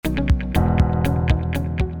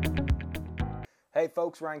Hey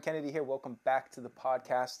folks, Ryan Kennedy here. Welcome back to the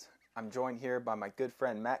podcast. I'm joined here by my good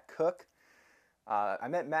friend Matt Cook. I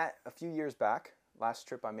met Matt a few years back, last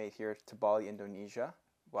trip I made here to Bali, Indonesia,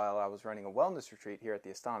 while I was running a wellness retreat here at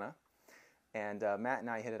the Astana. And Matt and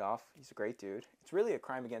I hit it off. He's a great dude. It's really a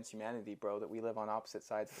crime against humanity, bro, that we live on opposite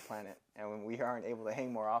sides of the planet and when we aren't able to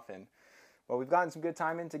hang more often. Well, we've gotten some good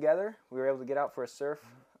time in together. We were able to get out for a surf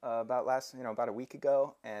about a week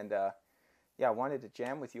ago, and I wanted to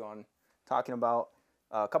jam with you on talking about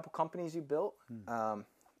a couple companies you built,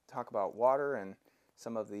 talk about water and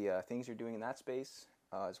some of the things you're doing in that space,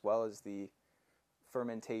 as well as the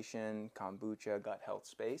fermentation, kombucha, gut health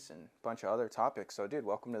space, and a bunch of other topics. So, dude,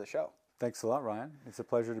 welcome to the show. Thanks a lot, Ryan. It's a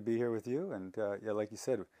pleasure to be here with you. And like you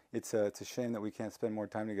said, it's a shame that we can't spend more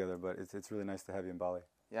time together, but it's really nice to have you in Bali.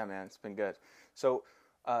 Yeah, man, it's been good. So,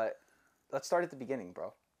 let's start at the beginning,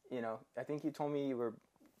 bro. You know, I think you told me you were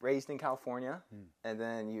raised in California, and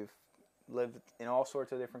then you've lived in all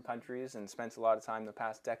sorts of different countries and spent a lot of time the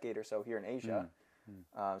past decade or so here in Asia.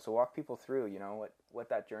 So walk people through, you know, what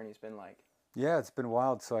that journey's been like. Yeah, it's been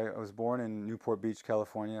wild. So I was born in Newport Beach,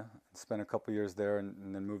 California, spent a couple years there,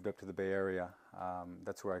 and then moved up to the Bay Area.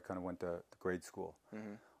 That's where I kind of went to grade school,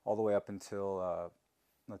 all the way up until,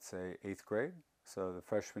 let's say, 8th grade. So the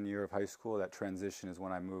freshman year of high school, that transition is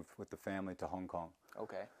when I moved with the family to Hong Kong.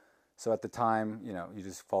 Okay. So at the time, you know, you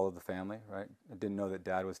just followed the family, right? I didn't know that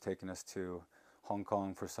Dad was taking us to Hong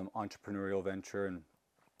Kong for some entrepreneurial venture and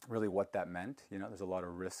really what that meant. You know, there's a lot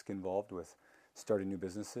of risk involved with starting new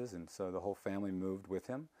businesses, and so the whole family moved with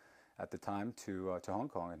him at the time to Hong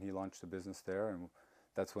Kong, and he launched a business there, and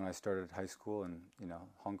that's when I started high school. And you know,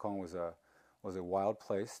 Hong Kong was a wild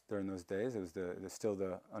place during those days. It was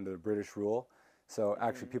still under the British rule. So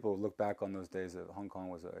actually, people look back on those days that Hong Kong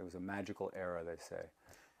was a magical era, they say.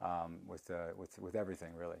 With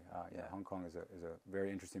everything, really. Hong Kong is a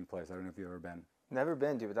very interesting place. I don't know if you've ever been. Never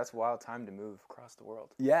been, dude, but that's a wild time to move across the world.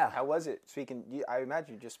 Yeah. How was it speaking? I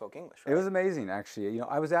imagine you just spoke English, right? It was amazing, actually. You know,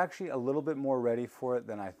 I was actually a little bit more ready for it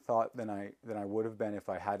than I thought than I would have been if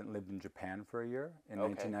I hadn't lived in Japan for a year in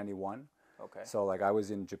 1991. Okay. So like I was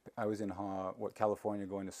in California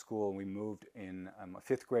going to school, and we moved in a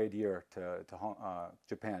 5th grade year to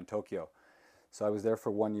Japan, Tokyo. So I was there for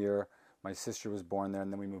 1 year. My sister was born there,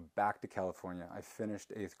 and then we moved back to California. I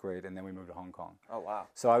finished 8th grade, and then we moved to Hong Kong. Oh, wow.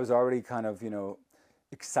 So I was already kind of, you know,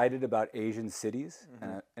 excited about Asian cities,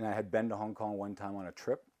 and I had been to Hong Kong one time on a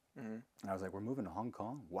trip, and I was like, we're moving to Hong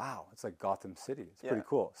Kong? Wow, it's like Gotham City. It's pretty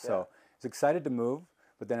cool. So I was excited to move,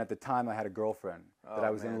 but then at the time I had a girlfriend that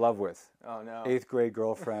I was in love with. Oh, no. 8th grade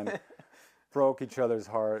girlfriend, broke each other's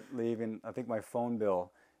heart, leaving, I think my phone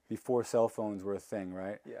bill, before cell phones were a thing,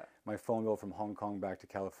 right? Yeah. My phone bill from Hong Kong back to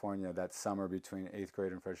California that summer between 8th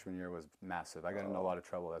grade and freshman year was massive. I got in a lot of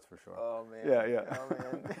trouble, that's for sure. Oh, man. Yeah.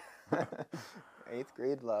 Oh, man. 8th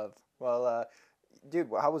grade love. Well, dude,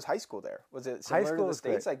 how was high school there? Was it similar to the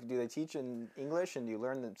States? Great. Like, do they teach in English, and do you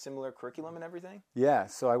learn the similar curriculum and everything? Yeah,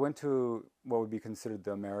 so I went to what would be considered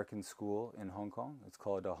the American school in Hong Kong. It's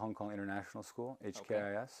called Hong Kong International School, HKIS.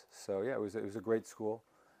 Okay. So yeah, it was a great school.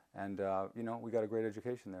 And, you know, we got a great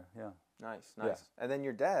education there, yeah. Nice. Yeah. And then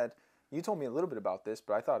your dad, you told me a little bit about this,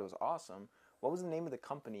 but I thought it was awesome. What was the name of the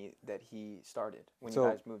company that he started when you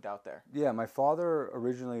guys moved out there? Yeah, my father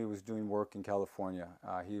originally was doing work in California.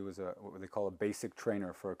 He was what they call a basic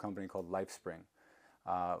trainer for a company called LifeSpring.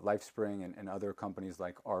 LifeSpring and other companies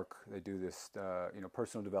like ARC, they do this,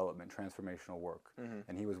 personal development, transformational work.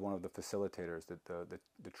 And he was one of the facilitators,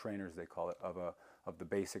 the trainers, they call it, of the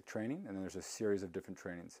basic training. And then there's a series of different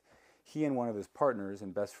trainings. He and one of his partners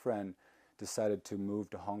and best friend decided to move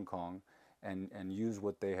to Hong Kong and use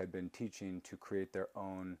what they had been teaching to create their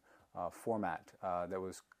own format that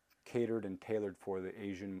was catered and tailored for the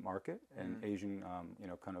Asian market and Asian,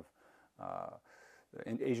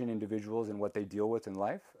 Asian individuals and what they deal with in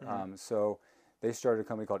life. So they started a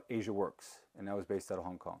company called Asia Works, and that was based out of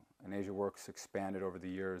Hong Kong. And Asia Works expanded over the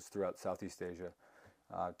years throughout Southeast Asia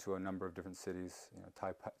to a number of different cities, you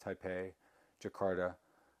know, Taipei, Jakarta,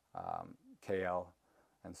 KL,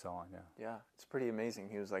 and so on. Yeah, it's pretty amazing.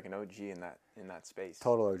 He was like an OG in that space.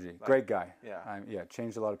 Total OG, like, great guy. Yeah,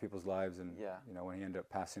 changed a lot of people's lives, and you know, when he ended up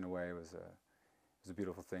passing away, it was a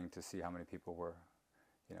beautiful thing to see how many people were,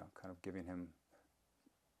 you know, kind of giving him,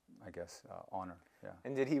 I guess, honor. Yeah.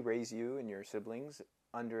 And did he raise you and your siblings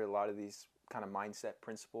under a lot of these kind of mindset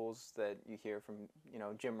principles that you hear from, you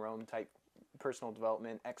know, Jim Rohn type personal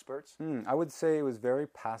development experts? I would say it was very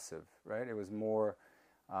passive, right? It was more,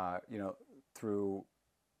 you know, through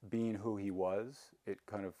being who he was, it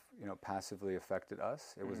kind of, you know, passively affected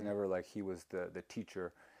us. It was never like he was the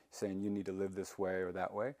teacher saying you need to live this way or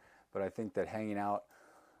that way. But I think that hanging out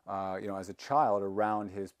as a child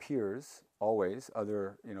around his peers, always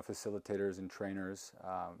other, facilitators and trainers,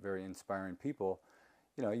 very inspiring people,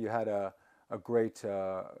 you had a great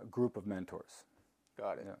group of mentors.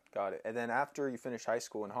 Got it. Yeah. Got it. And then after you finished high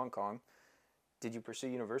school in Hong Kong, did you pursue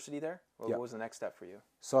university there? Or Yeah. what was the next step for you?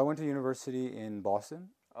 So I went to university in Boston.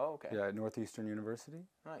 Oh, okay. Yeah, at Northeastern University.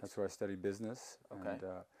 Nice. That's where I studied business. Okay.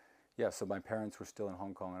 And so my parents were still in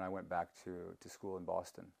Hong Kong, and I went back to school in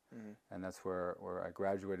Boston. Mm-hmm. And that's where I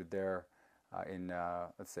graduated there in,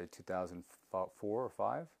 let's say, 2004 or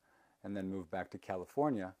 5, and then moved back to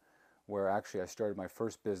California, where actually I started my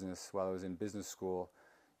first business while I was in business school,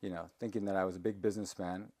 thinking that I was a big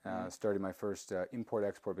businessman. Started my first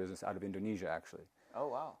import-export business out of Indonesia, actually. Oh,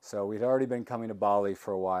 wow. So we'd already been coming to Bali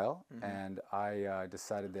for a while, and I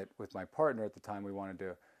decided that with my partner at the time, we wanted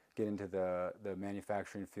to get into the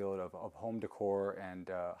manufacturing field of home decor and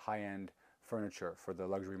high-end furniture for the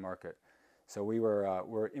luxury market. So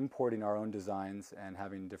we're importing our own designs and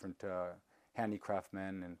having different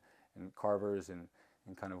handicraftsmen and carvers and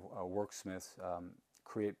kind of worksmiths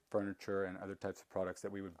create furniture and other types of products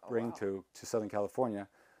that we would bring to Southern California,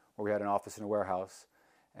 where we had an office and a warehouse.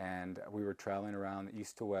 And we were traveling around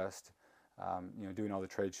east to west, doing all the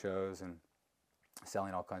trade shows and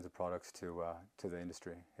selling all kinds of products to the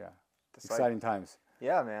industry. Yeah, That's exciting times.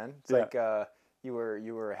 Yeah, man. It's like you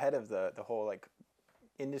were ahead of the whole like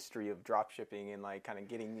industry of drop shipping and like kind of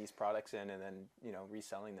getting these products in and then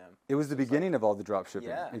reselling them. It was the beginning of all the drop shipping.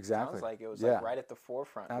 Yeah, exactly. Sounds like it was like right at the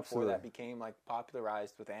forefront. Absolutely. Before that became like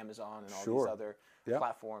popularized with Amazon and all Sure. these other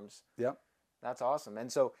platforms. Yep. That's awesome. And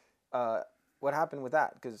so. What happened with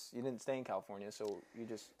that? Because you didn't stay in California, so you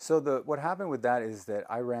just... So what happened with that is that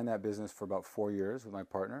I ran that business for about 4 years with my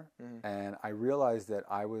partner, and I realized that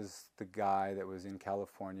I was the guy that was in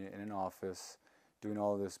California in an office doing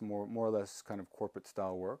all of this more or less kind of corporate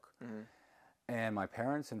style work. And my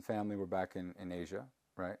parents and family were back in Asia,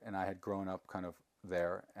 right? And I had grown up kind of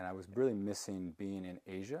there, and I was really missing being in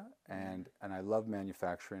Asia, and I loved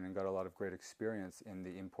manufacturing and got a lot of great experience in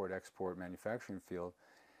the import-export manufacturing field.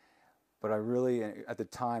 But I really, at the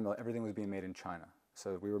time, everything was being made in China.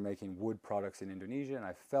 So we were making wood products in Indonesia, and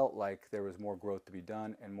I felt like there was more growth to be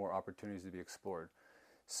done and more opportunities to be explored.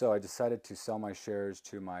 So I decided to sell my shares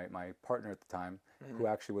to my partner at the time, who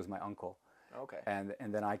actually was my uncle. Okay. And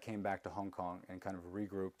then I came back to Hong Kong and kind of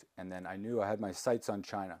regrouped, and then I knew I had my sights on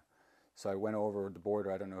China. So I went over the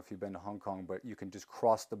border. I don't know if you've been to Hong Kong, but you can just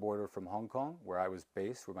cross the border from Hong Kong, where I was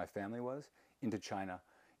based, where my family was, into China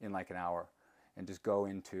in like an hour. And just go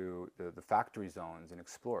into the factory zones and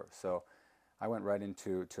explore. So I went right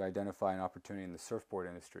into to identify an opportunity in the surfboard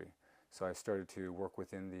industry. So I started to work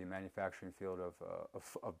within the manufacturing field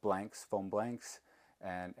of blanks, foam blanks,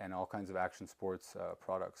 and all kinds of action sports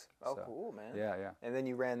products. Oh, so, cool, man. Yeah, yeah. And then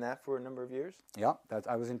you ran that for a number of years? Yeah,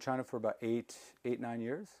 I was in China for about 9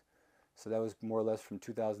 years. So that was more or less from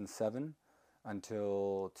 2007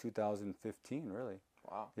 until 2015, really.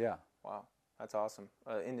 Wow. Yeah. Wow. That's awesome.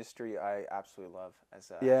 Industry I absolutely love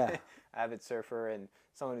as a avid surfer and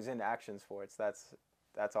someone who's into action sports. That's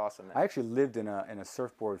awesome, man. I actually lived in a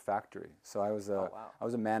surfboard factory. So I was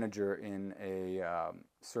a manager in a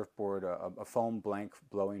surfboard, a foam blank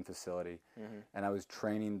blowing facility, and I was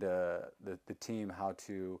training the team how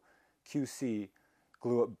to QC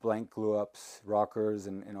blank glue ups, rockers,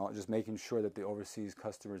 and all, just making sure that the overseas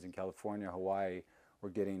customers in California, Hawaii, were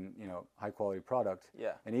getting high quality product.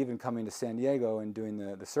 Yeah. And even coming to San Diego and doing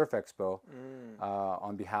the Surf Expo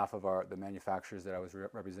on behalf of the manufacturers that I was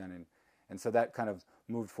representing. And so that kind of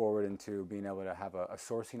moved forward into being able to have a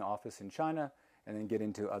sourcing office in China and then get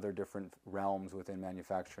into other different realms within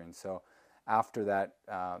manufacturing. So after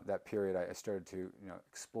that period, I started to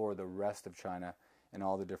explore the rest of China and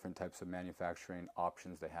all the different types of manufacturing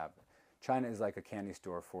options they have. China is like a candy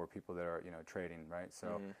store for people that are trading, right?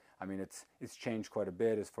 So I mean, it's changed quite a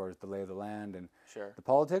bit as far as the lay of the land and the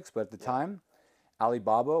politics. But at the time,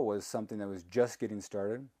 Alibaba was something that was just getting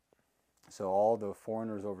started. So all the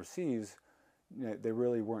foreigners overseas, they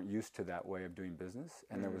really weren't used to that way of doing business,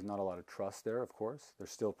 and there was not a lot of trust there. Of course, there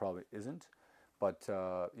still probably isn't. But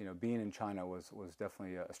being in China was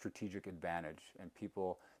definitely a strategic advantage, and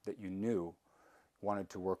people that you knew wanted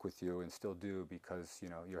to work with you and still do because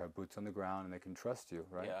you have boots on the ground and they can trust you,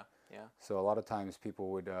 right? Yeah. So a lot of times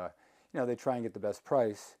people would they try and get the best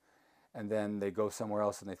price, and then they go somewhere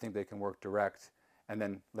else and they think they can work direct, and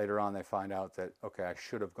then later on they find out that okay, I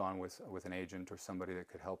should have gone with an agent or somebody that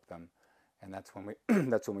could help them, and that's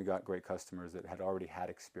when we got great customers that had already had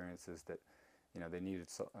experiences that they needed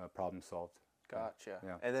problem solved. Gotcha.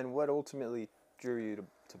 Yeah. And then what ultimately drew you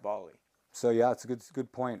to Bali? So yeah, it's a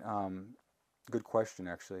good point. Good question,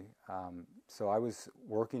 actually. So I was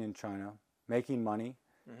working in China, making money,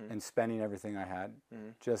 and spending everything I had,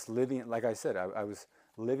 just living, like I said, I was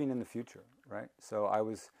living in the future, right? So I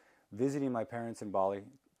was visiting my parents in Bali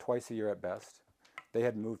twice a year at best. They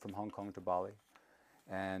had moved from Hong Kong to Bali,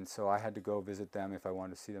 and so I had to go visit them if I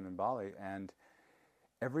wanted to see them in Bali. And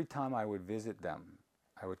every time I would visit them,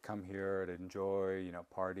 I would come here to enjoy,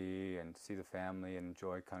 party and see the family and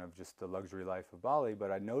enjoy kind of just the luxury life of Bali.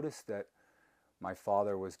 But I noticed that my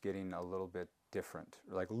father was getting a little bit different,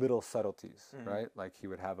 like little subtleties, right? Like he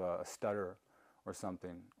would have a stutter or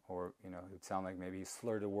something, or, it would sound like maybe he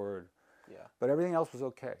slurred a word. Yeah. But everything else was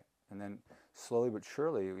okay. And then slowly but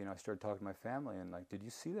surely, I started talking to my family and like, did you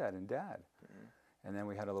see that in Dad? And then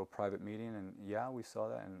we had a little private meeting and yeah, we saw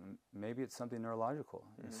that and maybe it's something neurological.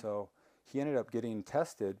 And so he ended up getting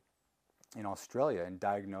tested in Australia and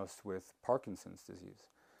diagnosed with Parkinson's disease.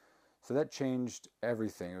 So that changed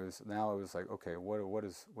everything. It was like, okay, what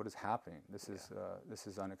is happening? This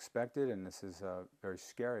is unexpected and this is very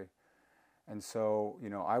scary. And so,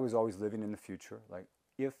 I was always living in the future. Like,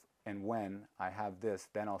 if and when I have this,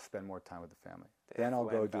 then I'll spend more time with the family. Then I'll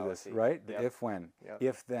go do this, right? The if, when,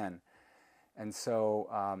 if, then. And so,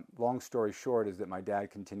 long story short is that my dad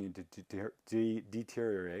continued to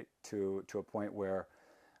deteriorate to a point where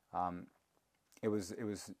it was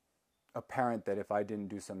apparent that if I didn't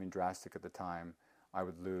do something drastic at the time, I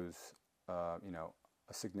would lose,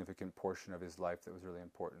 a significant portion of his life that was really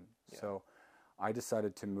important. Yeah. So I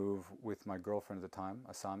decided to move with my girlfriend at the time,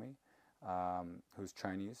 Asami, who's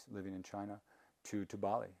Chinese, living in China, to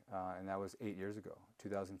Bali. And that was 8 years ago,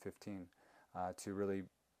 2015, to really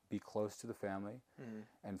be close to the family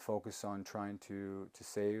and focus on trying to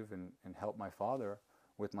save and help my father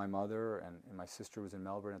with my mother. And my sister was in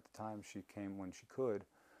Melbourne at the time. She came when she could.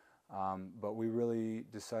 But we really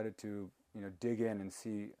decided to, dig in and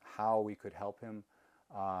see how we could help him.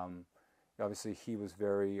 Obviously, he was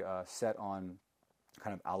very set on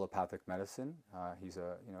kind of allopathic medicine. He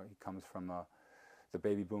comes from the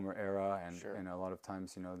baby boomer era, and a lot of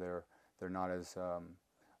times, they're not as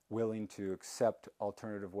willing to accept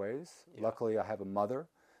alternative ways. Yeah. Luckily, I have a mother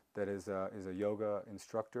that is a yoga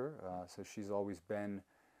instructor, so she's always been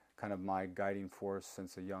kind of my guiding force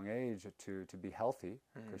since a young age to be healthy,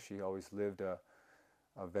 because she always lived a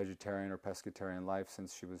vegetarian or pescatarian life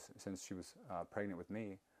since she was pregnant with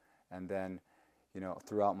me. And then,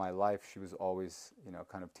 throughout my life, she was always,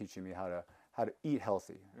 kind of teaching me how to eat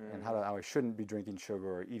healthy and how I shouldn't be drinking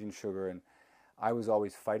sugar or eating sugar. And I was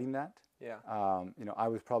always fighting that. Yeah. I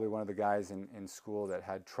was probably one of the guys in school that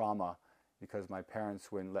had trauma because my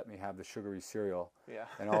parents wouldn't let me have the sugary cereal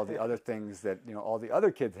and all the other things that, all the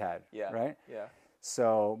other kids had, right? Yeah.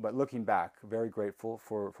 So, but looking back, very grateful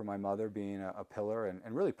for my mother being a pillar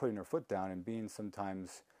and really putting her foot down and being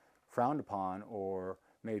sometimes frowned upon or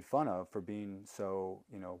made fun of for being so,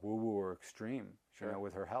 woo-woo or extreme,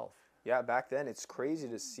 with her health. Yeah, back then it's crazy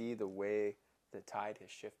to see the way the tide has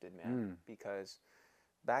shifted, man, because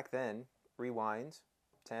back then, rewind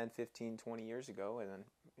 10, 15, 20 years ago, and then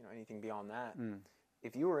anything beyond that,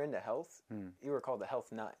 if you were into health, you were called the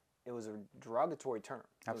health nut. It was a derogatory term.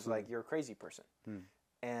 It was like, you're a crazy person.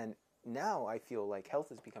 And now I feel like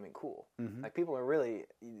health is becoming cool. Like, people are really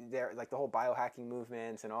there, like the whole biohacking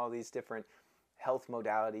movement and all these different health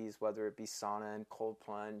modalities, whether it be sauna and cold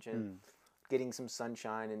plunge and getting some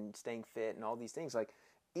sunshine and staying fit and all these things. Like,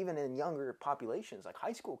 even in younger populations, like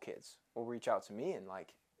high school kids will reach out to me and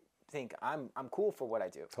like think I'm cool for what I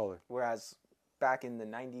do. Totally. Whereas back in the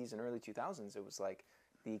 90s and early 2000s, it was like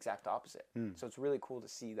the exact opposite. So it's really cool to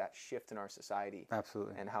see that shift in our society.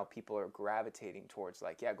 Absolutely. And how people are gravitating towards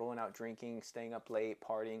like, going out drinking, staying up late,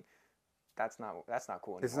 partying. That's not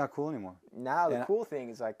cool anymore. It's not cool anymore. Now the cool thing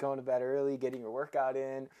is like going to bed early, getting your workout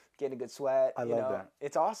in, getting a good sweat. I love that.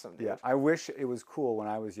 It's awesome, dude. Yeah. I wish it was cool when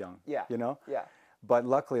I was young. Yeah. Yeah. But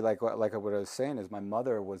luckily, like what I was saying, is my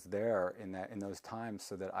mother was there in those times,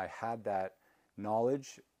 so that I had that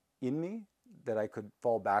knowledge in me that I could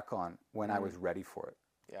fall back on when I was ready for it.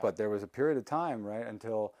 Yeah. But there was a period of time, right,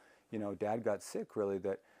 until Dad got sick, really,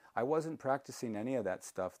 that I wasn't practicing any of that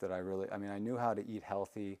stuff. I knew how to eat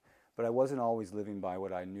healthy, but I wasn't always living by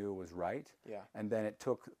what I knew was right. Yeah. And then it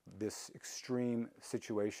took this extreme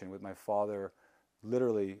situation with my father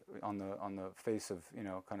literally on the face of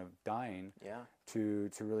kind of dying, to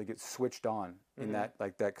really get switched on in that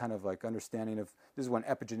kind of like understanding of, this is when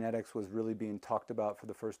epigenetics was really being talked about for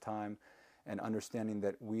the first time, and understanding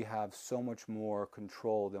that we have so much more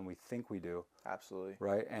control than we think we do. Absolutely.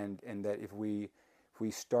 Right. And that if we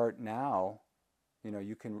start now,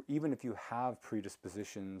 you can, even if you have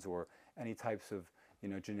predispositions or any types of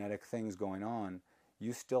genetic things going on,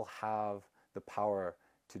 you still have the power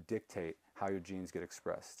to dictate how your genes get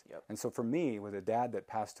expressed. Yep. And so for me, with a dad that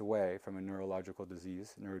passed away from a neurological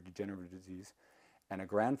disease, neurodegenerative disease, and a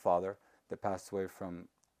grandfather that passed away from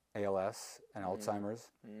ALS and Alzheimer's,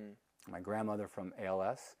 my grandmother from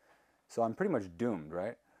ALS, so I'm pretty much doomed,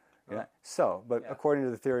 right? Yeah. So, but according to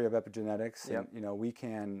the theory of epigenetics, and, you know, we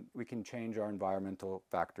can change our environmental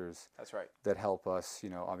factors. That's right. That help us, you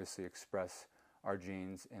know, obviously express our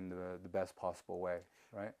genes in the best possible way,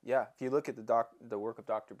 right? Yeah. If you look at the work of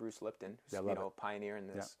Dr. Bruce Lipton, who's a pioneer in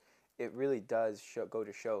this, it really does go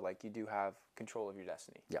to show like you do have control of your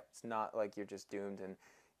destiny. Yeah. It's not like you're just doomed and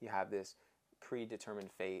you have this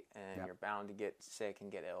predetermined fate and you're bound to get sick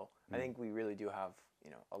and get ill. I think we really do have, you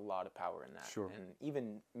know, a lot of power in that. Sure. And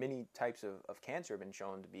even many types of cancer have been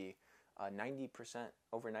shown to be 90%,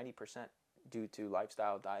 over 90% due to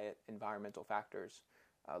lifestyle, diet, environmental factors.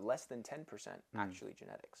 Less than 10% actually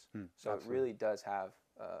genetics. So absolutely. it really does have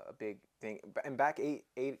a big thing. And back eight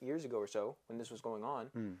years ago or so, when this was going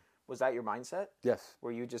on, was that your mindset? Yes.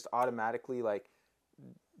 Were you just automatically like,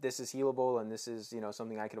 this is healable and this is, you know,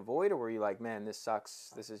 something I can avoid? Or were you like, man, this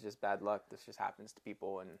sucks. This is just bad luck. This just happens to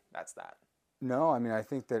people and that's that. No, I mean, I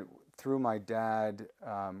think that through my dad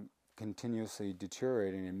continuously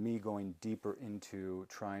deteriorating and me going deeper into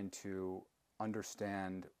trying to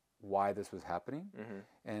understand why this was happening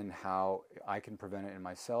and how I can prevent it in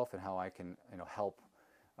myself and how I can, you know, help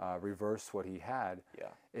reverse what he had. Yeah.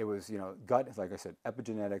 It was, you know, gut, like I said,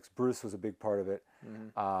 epigenetics. Bruce was a big part of it.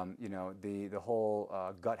 You know, the whole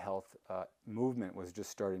gut health movement was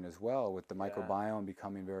just starting as well, with the microbiome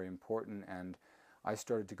becoming very important. And I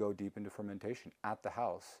started to go deep into fermentation at the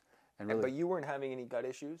house. And really, but you weren't having any gut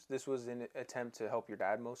issues? This was an attempt to help your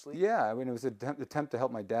dad mostly? Yeah, I mean, it was an attempt to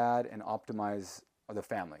help my dad and optimize the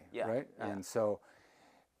family, right? Yeah. And so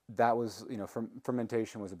that was, you know,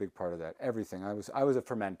 fermentation was a big part of that. Everything. I was a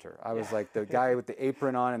fermenter. I was like the guy with the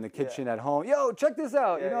apron on in the kitchen at home. Yo, check this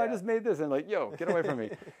out. I just made this. And like, yo, get away from me.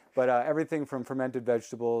 But everything from fermented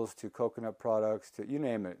vegetables to coconut products to you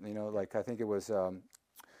name it. You know, like I think it was,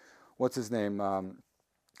 what's his name?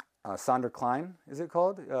 Sonder Klein, is it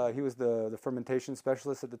called? He was the fermentation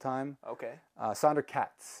specialist at the time. Okay. Sonder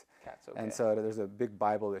Katz. Okay. And so there's a big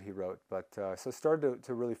Bible that he wrote. But so started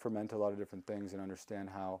to really ferment a lot of different things and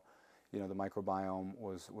understand how, you know, the microbiome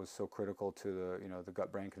was so critical to the, you know, the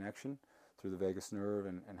gut-brain connection through the vagus nerve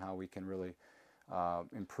and how we can really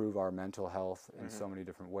improve our mental health in so many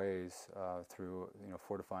different ways through, you know,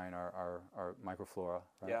 fortifying our microflora.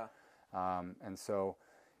 Right? Yeah. And so,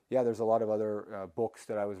 yeah, there's a lot of other books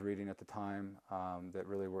that I was reading at the time that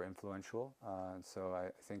really were influential. And so I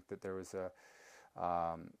think that there was a,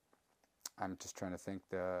 I'm just trying to think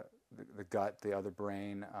the gut, the other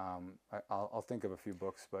brain. I'll think of a few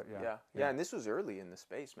books, but yeah. And this was early in the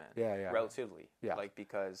space, man. Yeah. Relatively. Yeah. Like,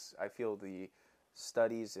 because I feel the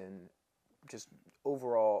studies and just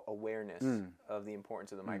overall awareness of the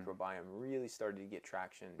importance of the microbiome really started to get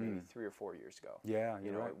traction maybe 3 or 4 years ago. Yeah,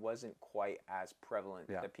 you know, right. It wasn't quite as prevalent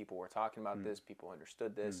that people were talking about this, people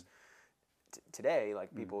understood this. Today,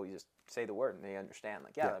 like, people just say the word and they understand,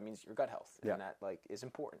 like, that means your gut health, and that, like, is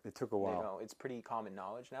important. It took a while. You know, it's pretty common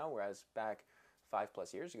knowledge now, whereas back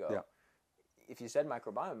 5+ years ago, if you said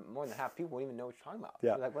microbiome, more than half people wouldn't even know what you're talking about.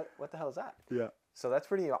 Yeah. Like, what the hell is that? Yeah. So that's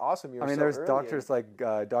pretty awesome. I mean, there's doctors like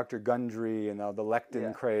Dr. Gundry and the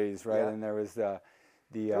lectin craze, right? And there was there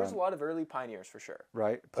was a lot of early pioneers for sure.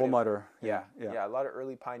 Right. Perlmutter. Yeah. A lot of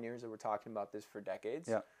early pioneers that were talking about this for decades.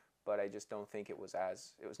 Yeah. But I just don't think it was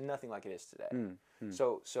nothing like it is today.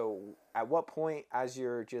 So at what point, as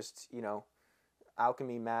you're just, you know,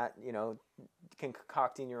 alchemy, Matt, you know,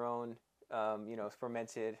 concocting your own, you know,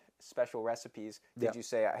 fermented special recipes, did you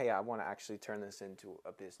say, hey, I want to actually turn this into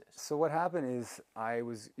a business? So what happened is I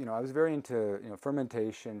was very into, you know,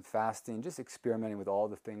 fermentation, fasting, just experimenting with all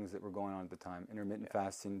the things that were going on at the time. Intermittent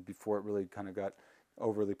fasting before it really kind of got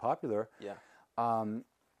overly popular. Yeah.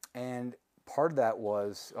 And part of that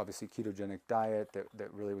was obviously ketogenic diet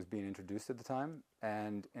that really was being introduced at the time,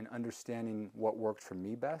 and understanding what worked for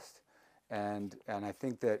me best. And I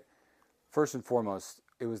think that first and foremost,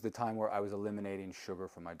 it was the time where I was eliminating sugar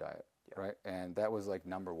from my diet, right? And that was like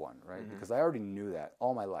number one, right? Because I already knew that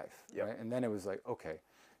all my life, right? And then it was like, okay,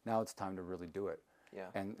 now it's time to really do it. Yeah.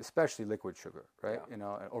 And especially liquid sugar, right? You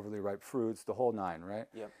know, and overly ripe fruits, the whole nine, right?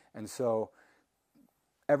 Yeah. And so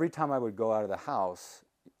every time I would go out of the house,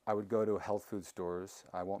 I would go to health food stores.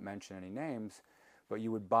 I won't mention any names, but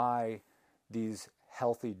you would buy these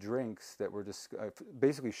healthy drinks that were just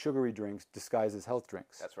basically sugary drinks disguised as health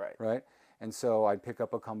drinks. That's right. Right? And so I'd pick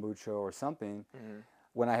up a kombucha or something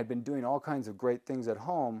when I had been doing all kinds of great things at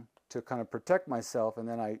home to kind of protect myself, and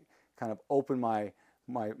then I kind of open my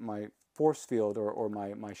force field or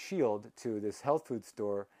my shield to this health food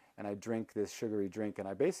store, and I drink this sugary drink, and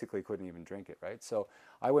I basically couldn't even drink it, right? So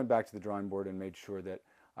I went back to the drawing board and made sure that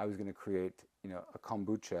I was going to create, a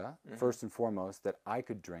kombucha, first and foremost, that I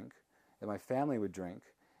could drink, that my family would drink,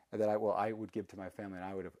 and that I would give to my family, and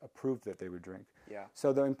I would have approved that they would drink. Yeah.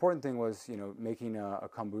 So the important thing was, making a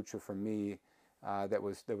kombucha for me that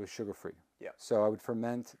was sugar-free. Yeah. So I would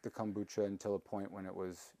ferment the kombucha until a point when it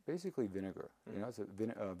was basically vinegar. It's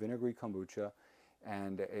a vinegary kombucha,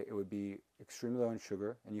 and it would be extremely low in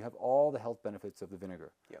sugar, and you have all the health benefits of the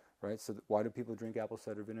vinegar. Yeah. Right. So why do people drink apple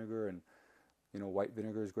cider vinegar? And white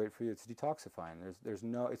vinegar is great for you. It's detoxifying.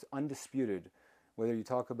 It's undisputed, whether you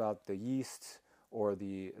talk about the yeast or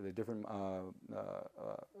the different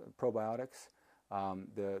probiotics.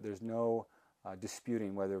 There's no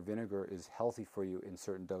disputing whether vinegar is healthy for you in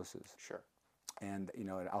certain doses. Sure. And it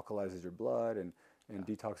alkalizes your blood and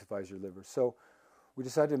detoxifies your liver. So we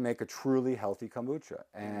decided to make a truly healthy kombucha,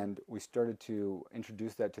 and we started to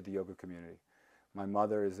introduce that to the yoga community. My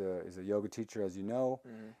mother is a yoga teacher, as you know,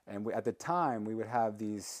 and at the time we would have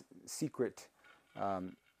these secret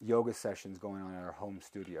yoga sessions going on in our home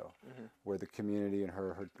studio, where the community and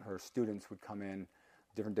her students would come in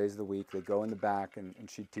different days of the week. They'd go in the back, and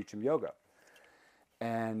she'd teach them yoga.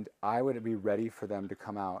 And I would be ready for them to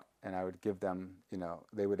come out, and I would give them,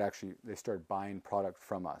 they started buying product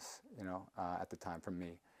from us, at the time, from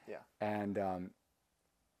me. Yeah. And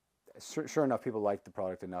sure enough, people liked the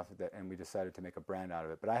product enough and we decided to make a brand out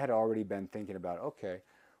of it. But I had already been thinking about, okay,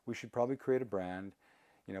 we should probably create a brand,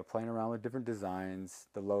 playing around with different designs,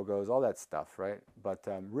 the logos, all that stuff, right? But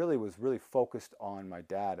was really focused on my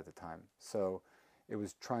dad at the time. So it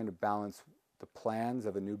was trying to balance the plans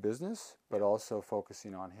of a new business, but also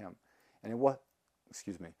focusing on him. And it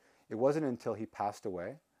wasn't until he passed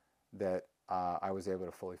away that I was able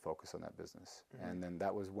to fully focus on that business. And then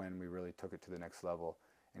that was when we really took it to the next level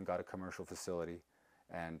and got a commercial facility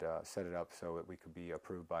and set it up so that we could be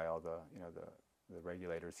approved by all the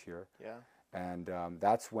regulators here. Yeah. And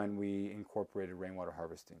that's when we incorporated rainwater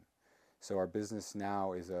harvesting. So our business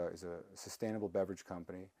now is a sustainable beverage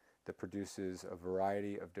company that produces a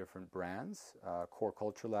variety of different brands. Core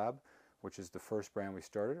Culture Lab, which is the first brand we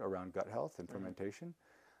started around gut health and fermentation.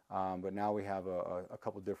 But now we have a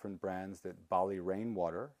couple different brands that Bali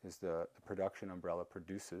Rainwater is the production umbrella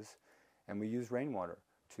produces, and we use rainwater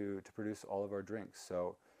to produce all of our drinks.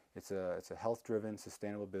 So it's a health-driven,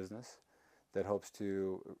 sustainable business that hopes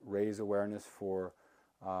to raise awareness for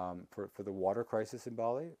the water crisis in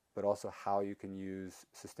Bali, but also how you can use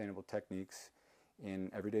sustainable techniques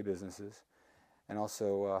in everyday businesses, and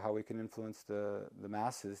also how we can influence the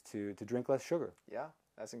masses to drink less sugar. Yeah,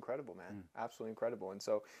 that's incredible, man. Absolutely incredible. And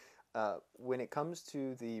so when it comes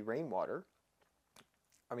to the rainwater,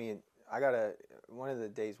 I mean, one of the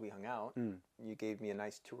days we hung out, you gave me a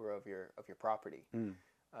nice tour of your property,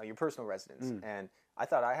 your personal residence, and I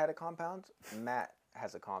thought I had a compound. Matt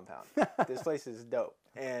has a compound. This place is dope.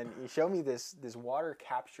 And you showed me this water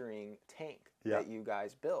capturing tank that you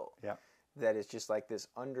guys built. Yeah. That is just like this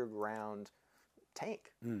underground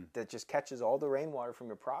tank that just catches all the rainwater from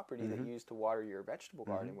your property that you use to water your vegetable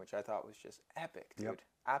garden, which I thought was just epic, dude. Yep.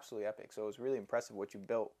 Absolutely epic. So it was really impressive what you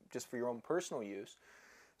built just for your own personal use.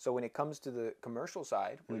 So when it comes to the commercial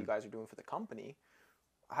side, what you guys are doing for the company,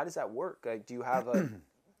 how does that work? Like, do you have a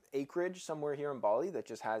acreage somewhere here in Bali that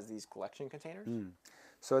just has these collection containers?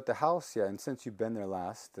 So at the house, yeah, and since you've been there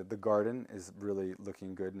last, the garden is really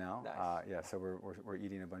looking good now. Nice. So we're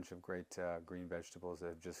eating a bunch of great green vegetables that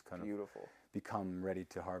have just kind of become ready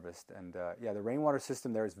to harvest. And the rainwater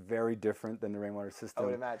system there is very different than the rainwater system I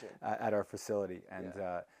would imagine. At our facility. And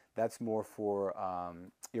that's more for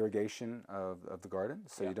irrigation of the garden,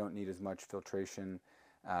 so you don't need as much filtration,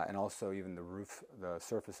 and also even the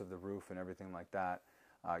surface of the roof and everything like that.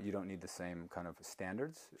 You don't need the same kind of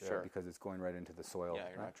standards because it's going right into the soil. Yeah,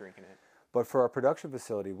 you're not drinking it. But for our production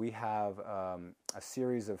facility, we have a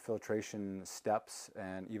series of filtration steps,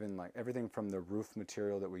 and even like everything from the roof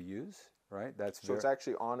material that we use, right? So it's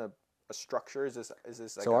actually on a structure? Is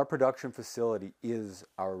this like our production facility is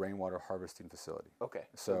our rainwater harvesting facility. Okay.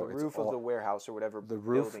 So the roof of the warehouse or whatever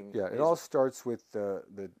building. Yeah, it all starts with the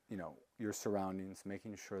your surroundings,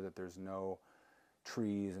 making sure that there's no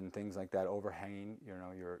trees and things like that overhanging,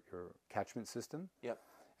 your catchment system. Yep.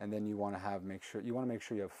 And then you want to make sure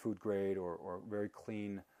you have food grade or very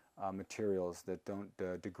clean materials that don't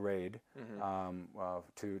degrade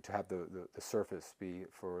to have the surface be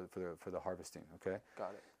for the harvesting. Okay.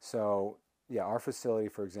 Got it. So yeah, our facility,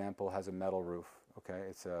 for example, has a metal roof. Okay,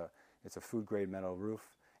 it's a food grade metal roof,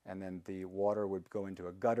 and then the water would go into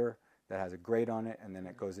a gutter that has a grate on it, and then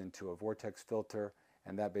it goes into a vortex filter,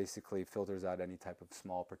 and that basically filters out any type of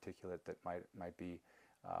small particulate that might be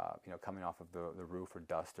coming off of the roof or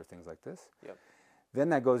dust or things like this. Yep. Then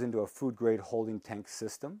that goes into a food grade holding tank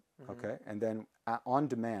system, okay? And then on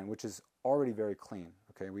demand, which is already very clean,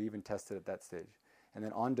 okay? We even tested at that stage. And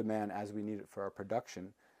then on demand, as we need it for our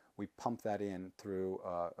production, we pump that in through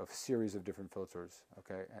a series of different filters,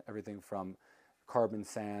 okay? Everything from carbon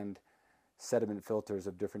sand, sediment filters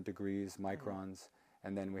of different degrees, microns,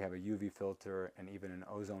 and then we have a UV filter and even an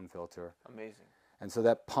ozone filter. Amazing. And so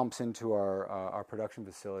that pumps into our production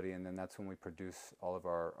facility, and then that's when we produce all of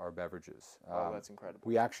our beverages. Oh, that's incredible.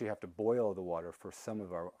 We actually have to boil the water for some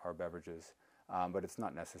of our beverages, but it's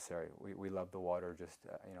not necessary. We love the water just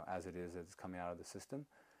as it is, as it's coming out of the system.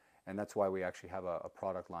 And that's why we actually have a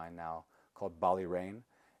product line now called Bali Rain,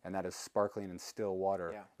 and that is sparkling and still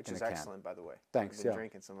water. Yeah, which in is a can. Excellent, by the way. Thanks. I've been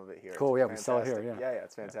drinking some of it here. Cool. It's Yeah, fantastic. we sell it here. Yeah,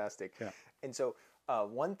 it's fantastic. Yeah. And so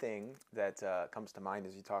one thing that comes to mind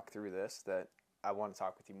as you talk through this that I want to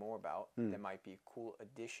talk with you more about that might be a cool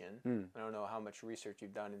addition. I don't know how much research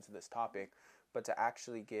you've done into this topic, but to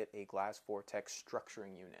actually get a glass vortex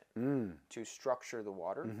structuring unit to structure the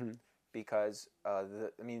water. Because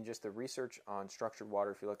just the research on structured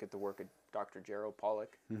water, if you look at the work of Dr. Gerald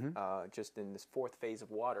Pollack, just in this fourth phase of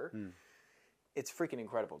water, it's freaking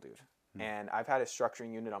incredible, dude. And I've had a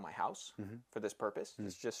structuring unit on my house for this purpose.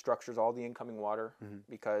 It just structures all the incoming water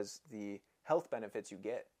because the health benefits you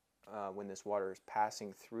get when this water is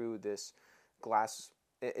passing through this glass.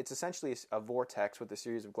 It's essentially a vortex with a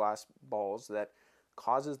series of glass balls that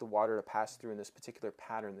causes the water to pass through in this particular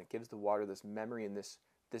pattern that gives the water this memory and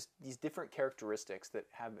these different characteristics that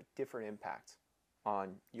have a different impact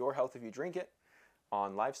on your health if you drink it,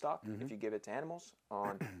 on livestock if you give it to animals,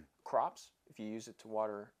 on crops if you use it to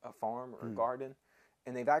water a farm or a garden.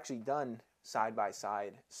 And they've actually done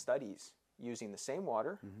side-by-side studies using the same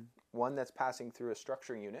water, one that's passing through a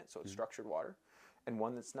structuring unit, so it's structured water, and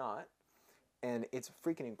one that's not. And it's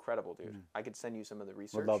freaking incredible, dude. I could send you some of the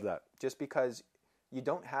research. Would love that. Just because you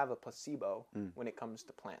don't have a placebo when it comes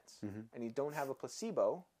to plants. And you don't have a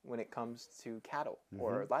placebo when it comes to cattle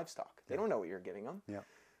or livestock. They don't know what you're giving them. Yeah.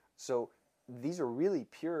 So these are really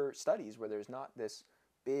pure studies where there's not this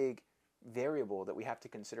big variable that we have to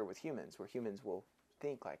consider with humans, where humans will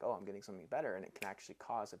think like, oh, I'm getting something better, and it can actually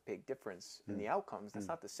cause a big difference in the outcomes. That's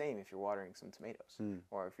not the same if you're watering some tomatoes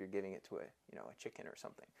or if you're giving it to a chicken or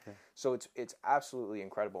something. Yeah. So it's absolutely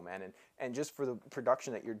incredible, man. And just for the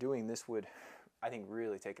production that you're doing, this would, I think,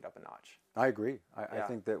 really take it up a notch. I agree. I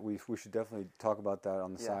think that we should definitely talk about that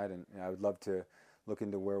on the side, and I would love to look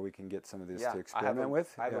into where we can get some of this to experiment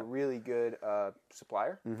with. I have a really good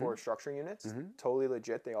supplier for structuring units. Totally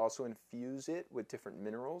legit. They also infuse it with different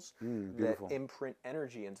minerals that imprint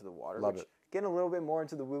energy into the water. Love it. Getting a little bit more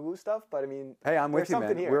into the woo-woo stuff, but I mean, hey, I'm with you,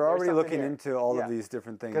 man. Here. We're already looking into all of these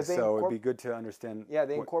different things, so it'd be good to understand. Yeah,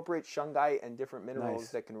 they incorporate shungite and different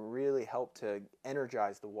minerals that can really help to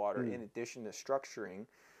energize the water in addition to structuring.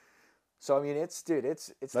 So I mean, it's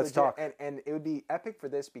Let's legit. talk. And it would be epic for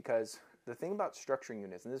this because the thing about structuring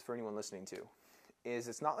units, and this is for anyone listening to, is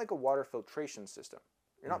it's not like a water filtration system.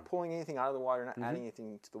 You're not pulling anything out of the water, not adding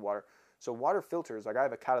anything to the water. So water filters, like I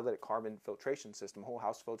have a catalytic carbon filtration system, whole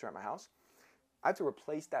house filter at my house. I have to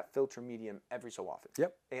replace that filter medium every so often.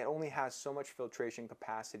 Yep. It only has so much filtration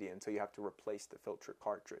capacity until you have to replace the filter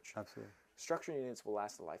cartridge. Absolutely. Structuring units will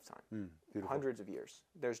last a lifetime, Beautiful. hundreds of years.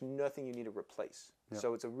 There's nothing you need to replace. Yep.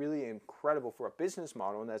 So it's a really incredible for a business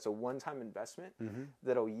model, and that's a one-time investment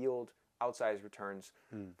that'll yield outsized returns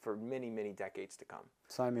for many, many decades to come.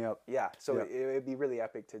 Sign me up. Yeah, so it would be really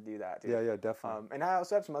epic to do that, dude. Yeah, definitely. And I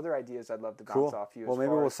also have some other ideas I'd love to bounce off you. Well,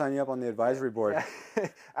 maybe we'll sign you up on the advisory board. Yeah.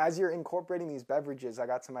 As you're incorporating these beverages, I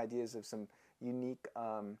got some ideas of some unique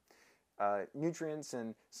nutrients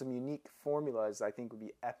and some unique formulas I think would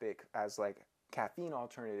be epic as like caffeine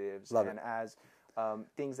alternatives as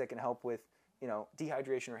things that can help with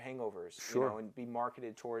dehydration or hangovers, and be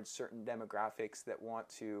marketed towards certain demographics that want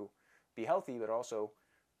to be healthy, but also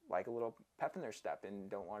like a little pep in their step and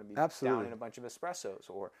don't want to be down in a bunch of espressos,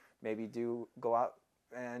 or maybe go out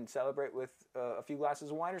and celebrate with a few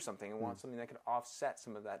glasses of wine or something and want something that can offset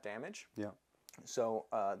some of that damage. Yeah. So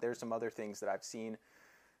there's some other things that I've seen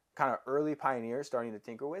kind of early pioneers starting to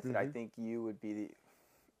tinker with that I think you would be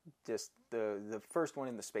the first one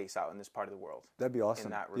in the space out in this part of the world. That'd be awesome.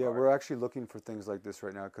 In that regard. Yeah, we're actually looking for things like this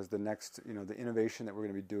right now because the next, the innovation that we're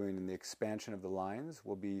going to be doing and the expansion of the lines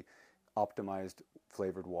will be optimized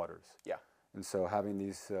flavored waters. Yeah. And so having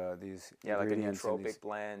these like a nootropic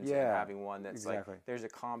blend, and having one that's exactly. like, there's a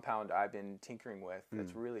compound I've been tinkering with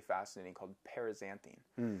that's really fascinating called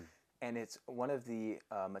paraxanthine. and it's one of the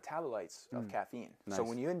metabolites of caffeine. Nice. So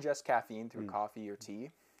when you ingest caffeine through coffee or tea,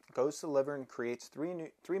 it goes to the liver and creates three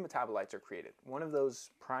metabolites are created. One of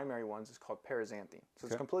those primary ones is called paraxanthine. So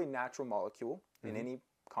it's a completely natural molecule in any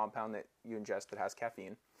compound that you ingest that has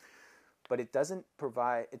caffeine. But it doesn't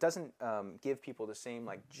give people the same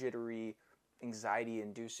like jittery,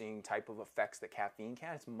 anxiety-inducing type of effects that caffeine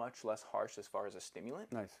can. It's much less harsh as far as a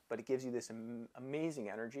stimulant. Nice. But it gives you this amazing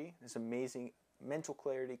energy, this amazing mental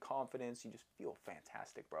clarity, confidence. You just feel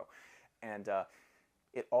fantastic, bro. And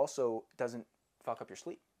it also doesn't fuck up your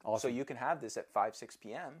sleep. Awesome. So you can have this at 5, 6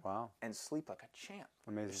 p.m. Wow. and sleep like a champ.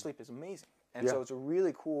 Amazing. Your sleep is amazing. And so it's a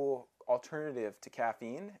really cool alternative to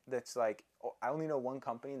caffeine that's like, I only know one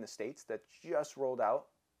company in the States that just rolled out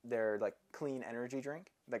their like clean energy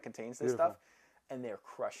drink that contains this stuff, and they're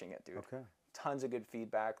crushing it, dude. Okay. Tons of good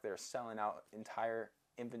feedback. They're selling out entire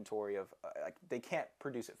inventory of like they can't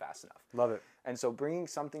produce it fast enough. Love it. And so bringing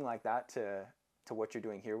something like that to what you're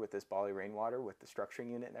doing here with this Bali rainwater, with the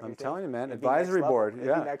structuring unit and everything. I'm telling you, man, advisory board.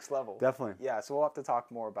 It'd be next level. Definitely. Yeah, so we'll have to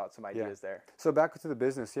talk more about some ideas there. So back to the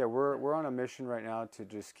business. Yeah, we're on a mission right now to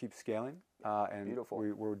just keep scaling. And Beautiful.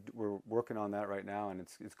 We're working on that right now, and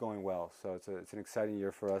it's going well. So it's an exciting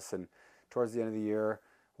year for us. And towards the end of the year,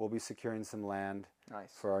 we'll be securing some land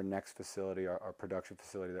for our next facility, our production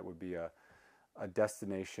facility that would be a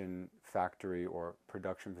destination factory or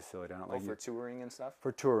production facility. I don't like for touring and stuff?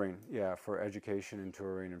 For touring, yeah, for education and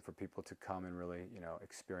touring, and for people to come and really,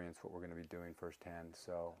 experience what we're going to be doing firsthand.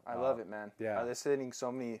 So I love it, man. Yeah. They're setting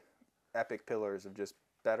so many epic pillars of just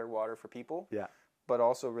better water for people. Yeah. But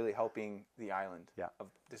also really helping the island of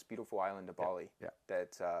this beautiful island of Bali. Yeah.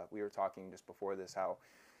 That we were talking just before this, how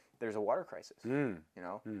there's a water crisis, and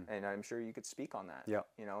I'm sure you could speak on that,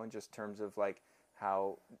 in just terms of like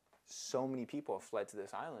how so many people have fled to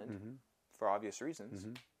this island for obvious reasons.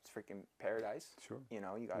 It's freaking paradise. Sure.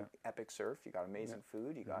 You got epic surf, you got amazing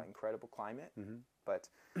food, you got incredible climate, but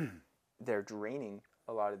they're draining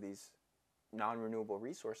a lot of these non-renewable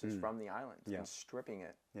resources from the island and stripping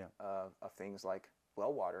it of things like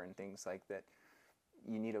well water and things like that.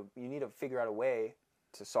 You need to figure out a way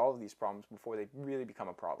to solve these problems before they really become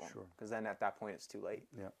a problem. Sure. Because then at that point it's too late.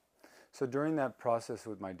 Yeah. So during that process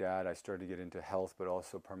with my dad, I started to get into health, but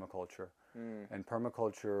also permaculture. And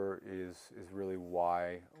permaculture is really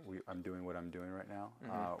why I'm doing what I'm doing right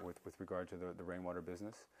now with regard to the rainwater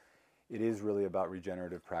business. It is really about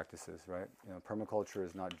regenerative practices, right? Permaculture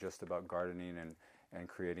is not just about gardening and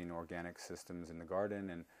creating organic systems in the garden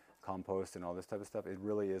and compost and all this type of stuff. It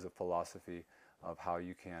really is a philosophy of how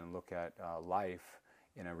you can look at life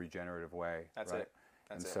in a regenerative way. That's right? it.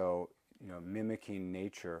 That's and it. so, mimicking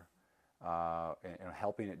nature and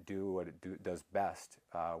helping it do what it does best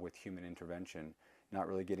with human intervention, not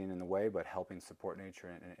really getting in the way, but helping support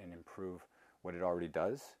nature and improve what it already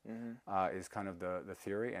does is kind of the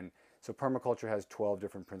theory. And so permaculture has 12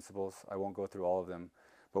 different principles. I won't go through all of them,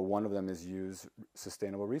 but one of them is use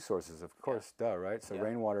sustainable resources, of course, right? So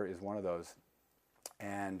rainwater is one of those,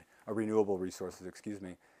 and renewable resources, excuse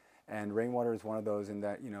me. And rainwater is one of those in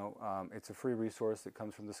that, it's a free resource that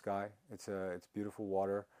comes from the sky. It's beautiful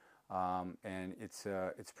water, and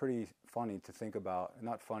it's pretty funny to think about,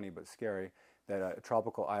 not funny, but scary, that a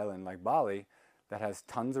tropical island like Bali that has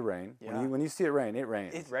tons of rain. Yeah. When you see it rain, it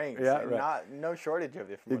rains. It rains. Yeah, right. No shortage of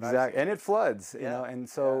it. From what I've exactly, seen. and it floods. And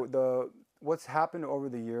so what's happened over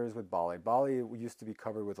the years with Bali? Bali used to be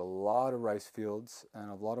covered with a lot of rice fields and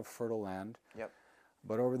a lot of fertile land. Yep.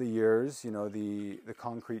 But over the years, the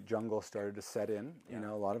concrete jungle started to set in.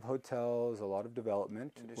 A lot of hotels, a lot of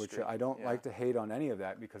development, which I don't like to hate on any of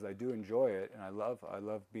that because I do enjoy it, and I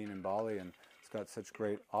love being in Bali, and it's got such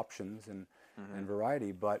great options and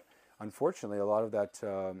variety. But unfortunately, a lot of that,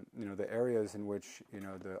 the areas in which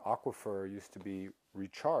the aquifer used to be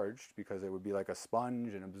recharged because it would be like a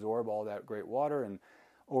sponge and absorb all that great water, and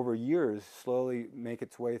over years slowly make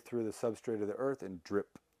its way through the substrate of the earth and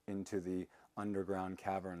drip into the underground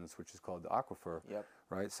caverns, which is called the aquifer,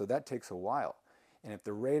 right? So that takes a while. And if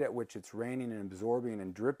the rate at which it's raining and absorbing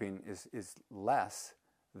and dripping is less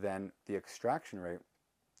than the extraction rate,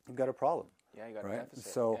 you've got a problem. Yeah, you got a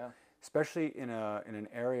deficit. So especially in an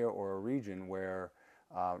area or a region where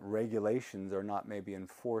regulations are not maybe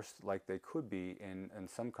enforced like they could be in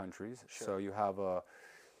some countries. Sure. So you have a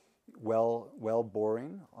well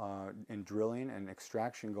boring and drilling and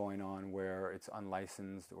extraction going on where it's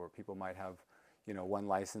unlicensed, or people might have one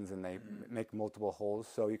license and they make multiple holes.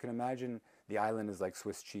 So you can imagine the island is like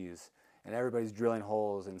Swiss cheese, and everybody's drilling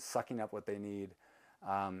holes and sucking up what they need,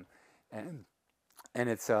 and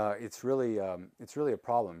it's really a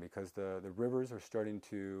problem because the rivers are starting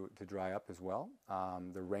to dry up as well.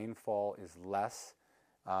 The rainfall is less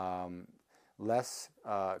less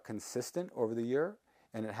consistent over the year,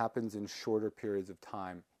 and it happens in shorter periods of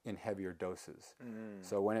time in heavier doses.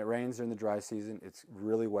 So when it rains during the dry season, it's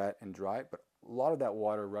really wet and dry, but a lot of that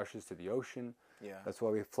water rushes to the ocean. Yeah. That's why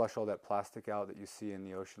we flush all that plastic out that you see in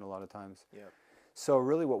the ocean a lot of times. Yep. So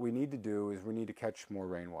really what we need to do is we need to catch more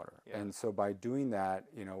rainwater. Yeah. And so by doing that,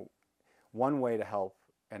 one way to help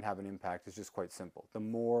and have an impact is just quite simple. The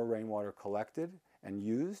more rainwater collected and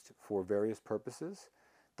used for various purposes,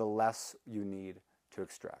 the less you need to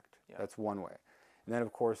extract. Yeah. That's one way. And then,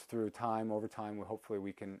 of course, through time, over time, hopefully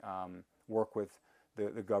we can work with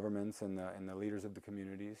the governments and the leaders of the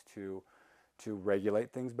communities to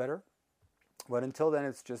regulate things better. But until then,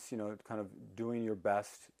 it's just kind of doing your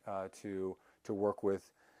best to work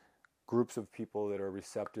with groups of people that are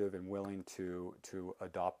receptive and willing to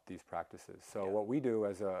adopt these practices. So what we do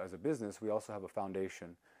as a business, we also have a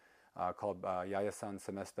foundation called Yayasan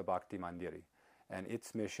Semesta Bhakti Mandiri. And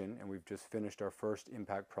its mission, and we've just finished our first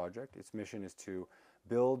impact project, its mission is to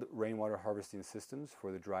build rainwater harvesting systems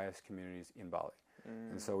for the driest communities in Bali.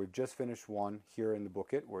 And so we've just finished one here in the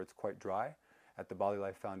Bukit where it's quite dry at the Bali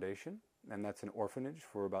Life Foundation. And that's an orphanage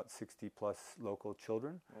for about 60 plus local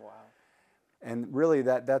children. Wow. And really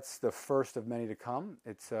that's the first of many to come.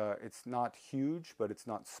 It's not huge, but it's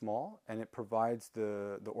not small. And it provides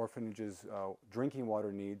the orphanage's drinking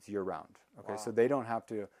water needs year round. Okay, Wow. So they don't have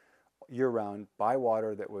to year-round buy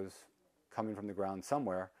water that was coming from the ground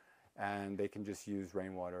somewhere, and they can just use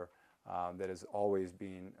rainwater that is always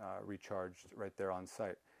being recharged right there on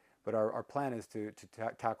site. But our plan is to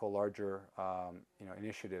tackle larger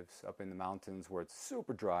initiatives up in the mountains where it's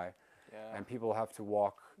super dry, and people have to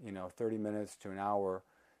walk 30 minutes to an hour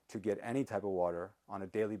to get any type of water on a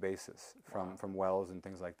daily basis from wells and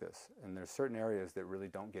things like this. And there's certain areas that really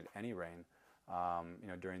don't get any rain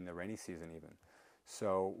during the rainy season even.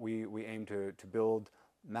 So we aim to build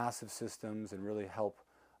massive systems and really help,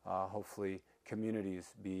 hopefully,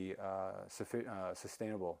 communities be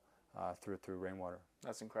sustainable through rainwater.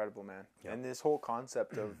 That's incredible, man. Yeah. And this whole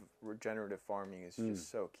concept of regenerative farming is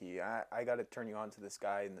just so key. I got to turn you on to this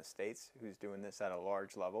guy in the States who's doing this at a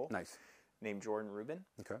large level. Nice. Named Jordan Rubin.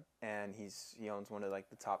 Okay. And he owns one of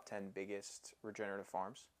the top 10 biggest regenerative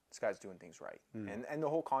farms. This guy's doing things right. And the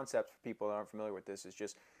whole concept for people that aren't familiar with this is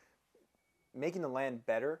just making the land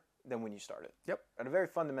better than when you started. Yep. At a very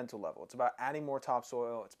fundamental level. It's about adding more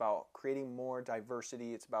topsoil. It's about creating more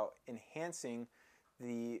diversity. It's about enhancing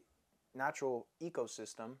the natural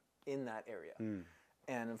ecosystem in that area.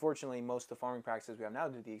 And unfortunately, most of the farming practices we have now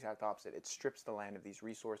do the exact opposite. It strips the land of these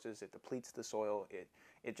resources. It depletes the soil.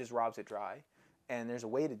 It just robs it dry. And there's a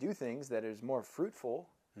way to do things that is more fruitful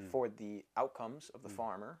for the outcomes of the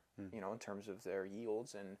farmer, in terms of their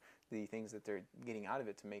yields and the things that they're getting out of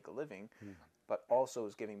it to make a living, but also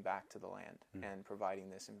is giving back to the land and providing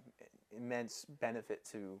this immense benefit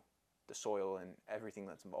to the soil and everything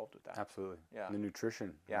that's involved with that. Absolutely. Yeah. And the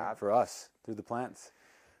nutrition. Yeah. For us through the plants.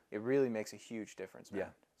 It really makes a huge difference, man. Yeah.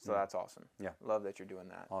 So that's awesome. Yeah. Love that you're doing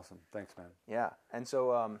that. Awesome. Thanks, man. Yeah. And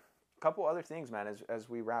so a couple other things, man, as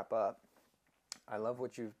we wrap up. I love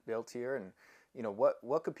what you've built here, and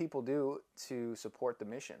what could people do to support the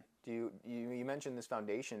mission? You mentioned this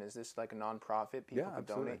foundation. Is this like a nonprofit people could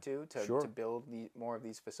donate to build more of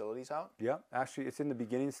these facilities out? Yeah, actually, it's in the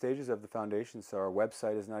beginning stages of the foundation, so our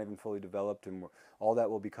website is not even fully developed, and all that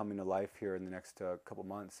will be coming to life here in the next couple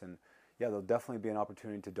months. And yeah, there'll definitely be an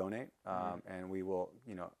opportunity to donate, and we will,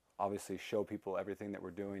 obviously show people everything that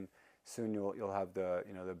we're doing. Soon you'll have the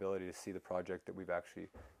the ability to see the project that we've actually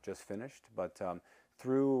just finished. But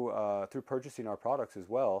through purchasing our products as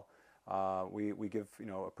well, we give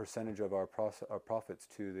a percentage of our profits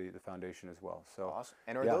to the foundation as well. So awesome.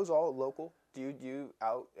 And are those all local? Do you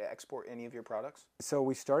export any of your products? So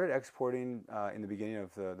we started exporting in the beginning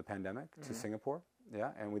of the pandemic to Singapore. Yeah,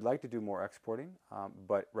 and we'd like to do more exporting,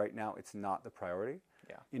 but right now it's not the priority.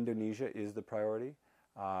 Yeah. Indonesia is the priority.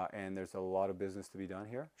 And there's a lot of business to be done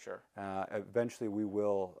here. Sure. Eventually, we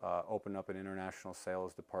will open up an international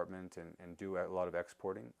sales department and do a lot of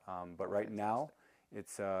exporting. But right now,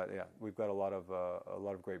 it's we've got a lot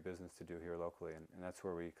of great business to do here locally, and that's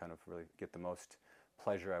where we kind of really get the most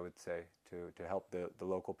pleasure, I would say, to help the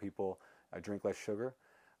local people drink less sugar.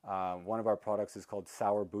 One of our products is called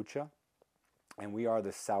Sour Bucha, and we are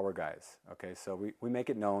the sour guys. Okay, so we make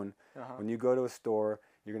it known. When you go to a store,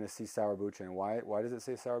 you're going to see sour bucha. And why does it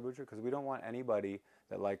say sour bucha? Because we don't want anybody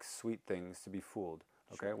that likes sweet things to be fooled.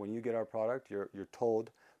 Okay, sure. When you get our product, you're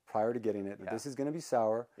told prior to getting it that this is going to be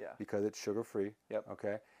sour because it's sugar-free. Yep.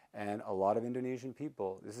 Okay, and a lot of Indonesian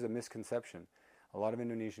people, this is a misconception, a lot of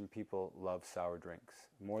Indonesian people love sour drinks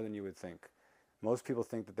more than you would think. most people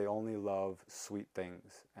think that they only love sweet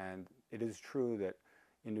things, and it is true that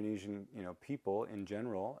Indonesian, people in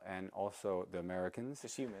general, and also the Americans,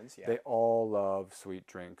 Just humans, yeah. they all love sweet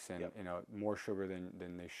drinks, and Yep. more sugar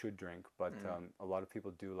than they should drink. But a lot of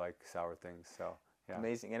people do like sour things. So yeah.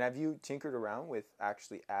 Amazing. And have you tinkered around with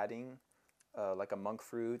actually adding like a monk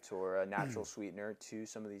fruit or a natural sweetener to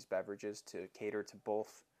some of these beverages to cater to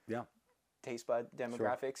both Yeah. taste bud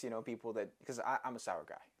demographics? People that, because I'm a sour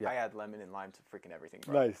guy. Yeah. I add lemon and lime to freaking everything,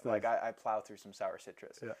 bro. Nice, Like nice. I plow through some sour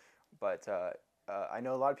citrus. Yeah. But I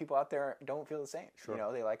know a lot of people out there don't feel the same. Sure.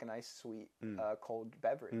 They like a nice sweet cold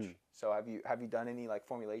beverage. So have you done any like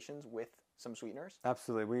formulations with some sweeteners?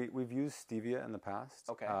 Absolutely. We've used stevia in the past.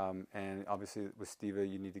 Okay. And obviously with stevia,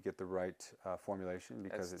 you need to get the right formulation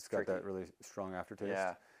because It's it's got that tricky. really strong aftertaste.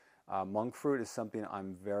 Yeah. Monk fruit is something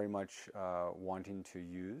I'm very much wanting to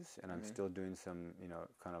use, and I'm still doing some,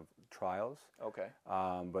 kind of trials. Okay.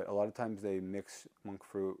 But a lot of times they mix monk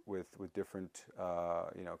fruit with different,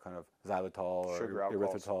 kind of xylitol or Sugar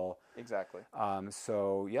alcohols. erythritol. Exactly.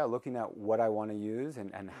 So yeah, looking at what I want to use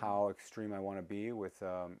and how extreme I want to be with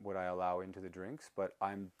what I allow into the drinks. But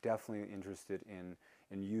I'm definitely interested in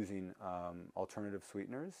using alternative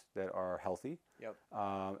sweeteners that are healthy. Yep.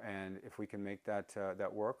 And if we can make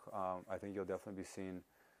that work, I think you'll definitely be seeing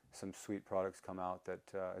some sweet products come out that,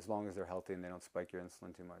 as long as they're healthy and they don't spike your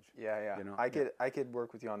insulin too much. Yeah. I could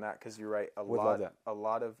work with you on that because you're right. Would love that. A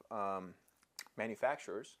lot of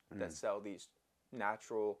manufacturers that sell these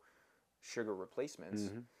natural sugar replacements,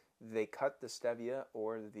 they cut the stevia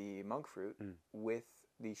or the monk fruit with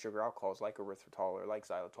the sugar alcohols like erythritol or like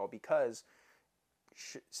xylitol because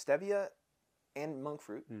stevia and monk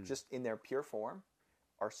fruit, just in their pure form,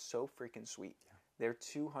 are so freaking sweet. Yeah. They're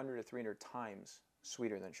 200 to 300 times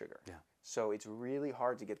sweeter than sugar. Yeah. So it's really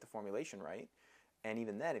hard to get the formulation right. And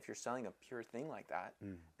even then, if you're selling a pure thing like that,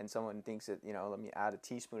 and someone thinks that, let me add a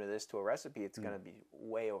teaspoon of this to a recipe, it's going to be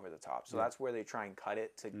way over the top. So that's where they try and cut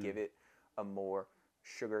it to give it a more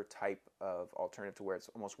sugar type of alternative to where it's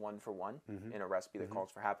almost one for one in a recipe that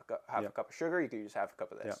calls for half a cup of sugar. You could use half a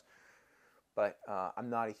cup of this. Yeah. But I'm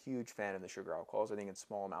not a huge fan of the sugar alcohols. I think in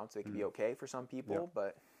small amounts they can be okay for some people,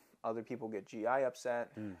 but other people get GI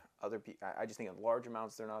upset. I just think in large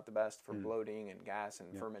amounts they're not the best for bloating and gas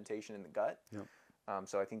and fermentation in the gut. Yep.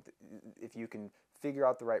 So I think if you can figure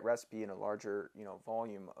out the right recipe in a larger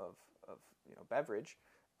volume of beverage,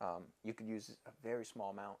 you could use a very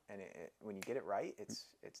small amount, and when you get it right, it's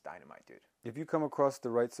dynamite, dude. If you come across the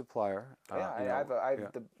right supplier, I have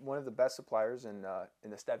one of the best suppliers in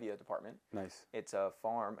the stevia department. Nice. It's an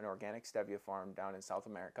organic stevia farm down in South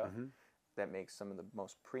America that makes some of the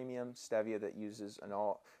most premium stevia that uses an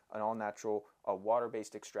all natural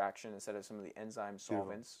water-based extraction instead of some of the enzyme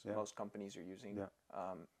solvents most companies are using.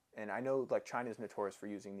 Yeah. And I know like China's notorious for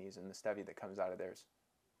using these, and the stevia that comes out of there is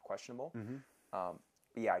questionable.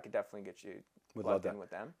 But yeah, I could definitely get you plugged in with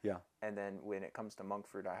them. Yeah. And then when it comes to monk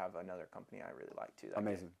fruit, I have another company I really like too.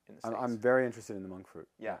 Amazing. In the States. I'm very interested in the monk fruit.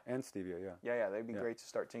 Yeah. And stevia, yeah. Yeah, they'd be great to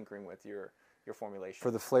start tinkering with your formulation.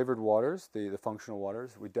 For the flavored waters, the functional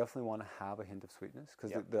waters, we definitely want to have a hint of sweetness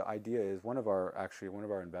because the idea is one of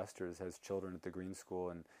our investors has children at the green school,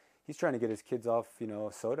 and he's trying to get his kids off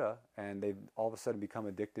soda, and they've all of a sudden become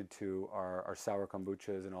addicted to our sour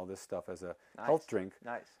kombuchas and all this stuff as a health drink.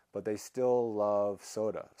 Nice. But they still love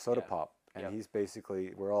soda pop, and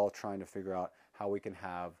Yep. we're all trying to figure out how we can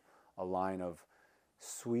have a line of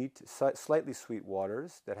slightly sweet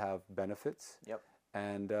waters that have benefits. Yep.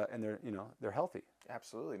 And they're healthy.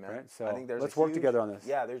 Absolutely, man. Right? So I think let's work together on this.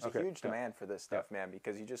 Yeah, there's a huge demand for this stuff, man,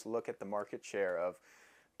 because you just look at the market share of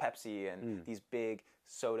Pepsi and these big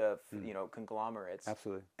soda, conglomerates.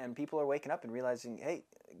 Absolutely. And people are waking up and realizing, hey,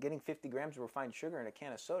 getting 50 grams of refined sugar in a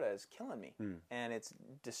can of soda is killing me. And it's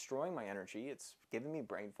destroying my energy. It's giving me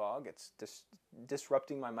brain fog. It's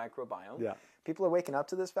disrupting my microbiome. Yeah. People are waking up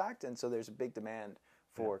to this fact, and so there's a big demand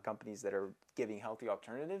for companies that are giving healthy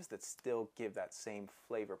alternatives that still give that same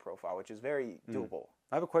flavor profile, which is very doable.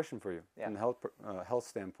 I have a question for you from the health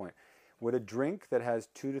standpoint. Would a drink that has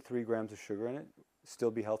 2 to 3 grams of sugar in it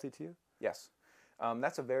still be healthy to you? Yes.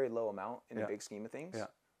 That's a very low amount in the big scheme of things. Yeah.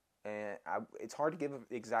 And it's hard to give an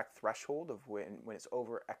exact threshold of when it's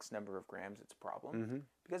over X number of grams, it's a problem.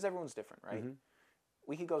 Because everyone's different, right?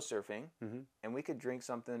 We could go surfing, and we could drink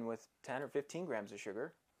something with 10 or 15 grams of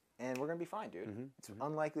sugar, and we're going to be fine, dude. It's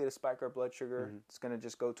unlikely to spike our blood sugar. It's going to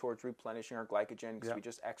just go towards replenishing our glycogen because we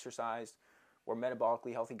just exercised. We're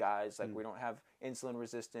metabolically healthy guys. Like we don't have insulin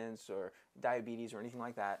resistance or diabetes or anything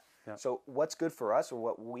like that. Yeah. So what's good for us or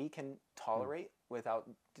what we can tolerate without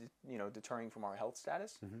deterring from our health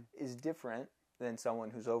status is different than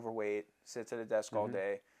someone who's overweight, sits at a desk all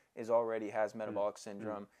day, already has metabolic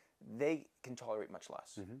syndrome, they can tolerate much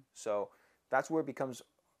less. So that's where it becomes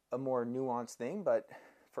a more nuanced thing. But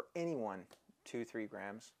for anyone, 2-3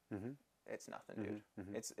 grams, it's nothing, dude.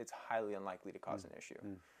 It's highly unlikely to cause an issue,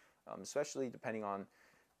 especially depending on,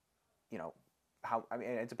 you know, how, I mean,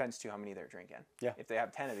 it depends too how many they're drinking. Yeah. If they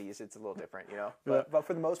have 10 of these, it's a little different, you know. But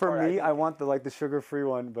for the most for part, me, I want the sugar-free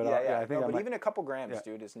one. But I think but even a couple grams,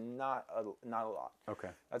 dude, is not a lot. Okay.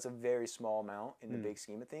 That's a very small amount in the big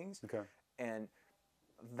scheme of things. Okay. And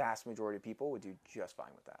vast majority of people would do just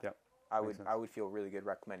fine with that. Yep. I would feel really good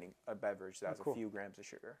recommending a beverage that has a few grams of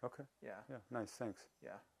sugar. Okay. Yeah. Yeah. Nice. Thanks.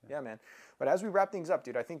 Yeah, man. But as we wrap things up,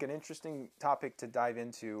 dude, I think an interesting topic to dive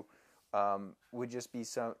into would just be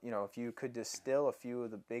some, you know, if you could distill a few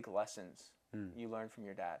of the big lessons you learned from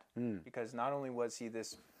your dad. Because not only was he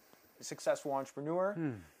this successful entrepreneur,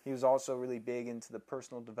 he was also really big into the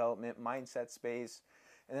personal development mindset space.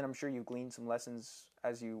 And then I'm sure you gleaned some lessons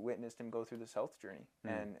as you witnessed him go through this health journey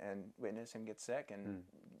and witness him get sick and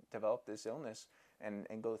develop this illness and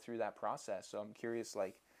go through that process. So I'm curious,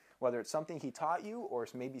 like, whether it's something he taught you or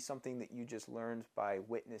it's maybe something that you just learned by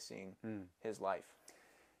witnessing his life.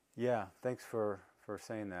 Yeah, thanks for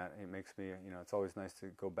saying that. It makes me, you know, it's always nice to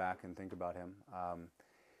go back and think about him.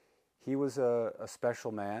 He was a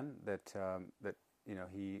special man that you know,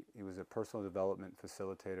 he was a personal development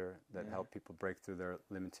facilitator that helped people break through their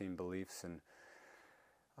limiting beliefs and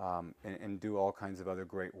do all kinds of other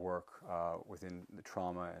great work within the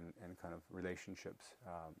trauma and kind of relationships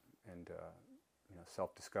and you know,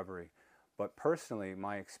 self-discovery. But personally,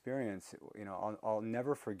 my experience, you know, I'll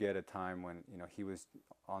never forget a time when, you know, he was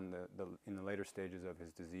on in the later stages of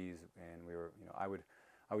his disease, and we were, you know, I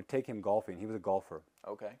would take him golfing. He was a golfer.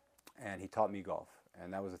 Okay. And he taught me golf,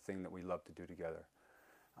 and that was a thing that we loved to do together.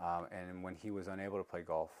 And when he was unable to play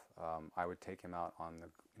golf, I would take him out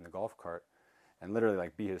in the golf cart, and literally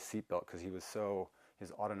like be his seatbelt because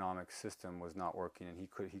his autonomic system was not working, and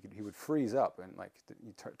he would freeze up and like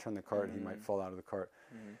you turn the cart, and he might fall out of the cart.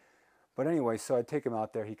 But anyway, so I'd take him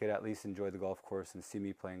out there. He could at least enjoy the golf course and see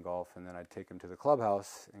me playing golf, and then I'd take him to the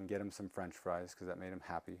clubhouse and get him some French fries because that made him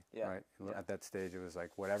happy. Right? At that stage, it was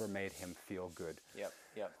like whatever made him feel good.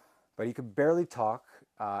 But he could barely talk,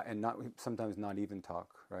 and sometimes not even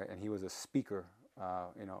talk, right? And he was a speaker,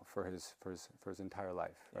 you know, for his entire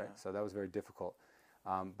life, right? So that was very difficult.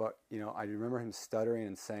 But you know, I remember him stuttering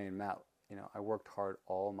and saying, "Matt, you know, I worked hard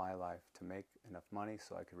all my life to make enough money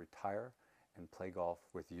so I could retire and play golf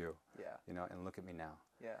with you. You know, and look at me now."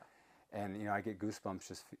 And you know, I get goosebumps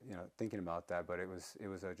just, you know, thinking about that. But it was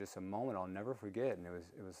just a moment I'll never forget, and it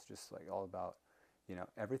was just like all about, you know,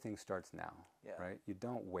 everything starts now, right? You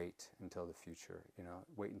don't wait until the future, you know,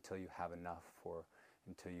 wait until you have enough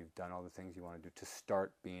until you've done all the things you want to do to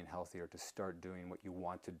start being healthy or to start doing what you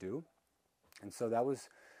want to do. And so that was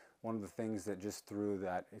one of the things that just through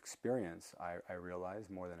that experience, I realized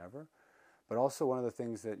more than ever. But also one of the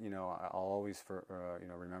things that, you know, I'll always you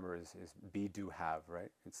know, remember is be, do, have,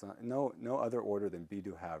 right? It's not, no other order than be,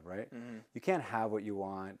 do, have, right? You can't have what you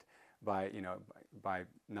want by, you know, by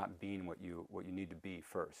not being what you need to be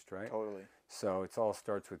first, right? Totally. So it all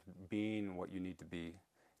starts with being what you need to be,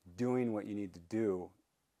 doing what you need to do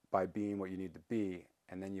by being what you need to be,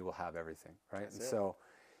 and then you will have everything, right? And so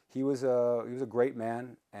he was a great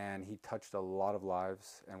man, and he touched a lot of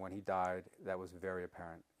lives, and when he died, that was very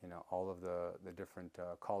apparent. You know, all of the different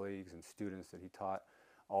colleagues and students that he taught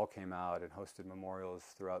all came out and hosted memorials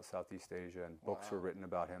throughout Southeast Asia, and books were written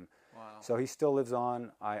about him. So he still lives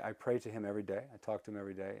on. I pray to him every day. I talk to him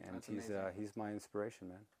every day, and he's my inspiration,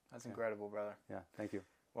 man. That's incredible, brother. Yeah, thank you.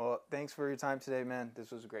 Well, thanks for your time today, man. This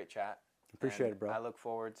was a great chat. Appreciate it, bro. I look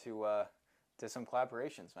forward to some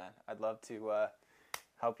collaborations, man. I'd love to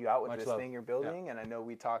help you out with this thing you're building, and I know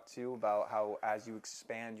we talked too about how as you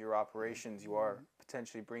expand your operations, you are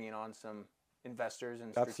potentially bringing on some investors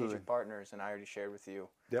and strategic partners, and I already shared with you.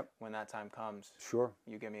 When that time comes,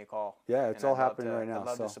 you give me a call. Yeah, it's all happening right now. I'd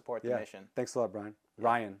love to support the mission. Thanks a lot, Brian.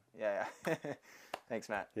 Ryan. Yeah. Thanks,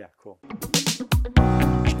 Matt. Yeah, cool.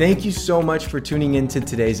 Thank you so much for tuning into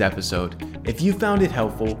today's episode. If you found it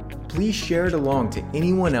helpful, please share it along to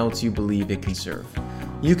anyone else you believe it can serve.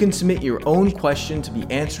 You can submit your own question to be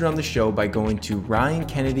answered on the show by going to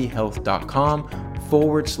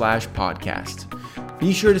ryankennedyhealth.com/podcast.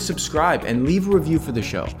 Be sure to subscribe and leave a review for the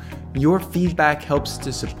show. Your feedback helps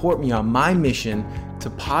to support me on my mission to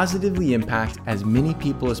positively impact as many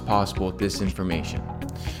people as possible with this information.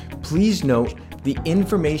 Please note, the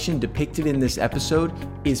information depicted in this episode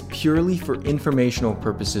is purely for informational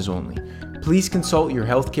purposes only. Please consult your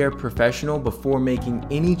healthcare professional before making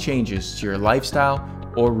any changes to your lifestyle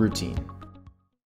or routine.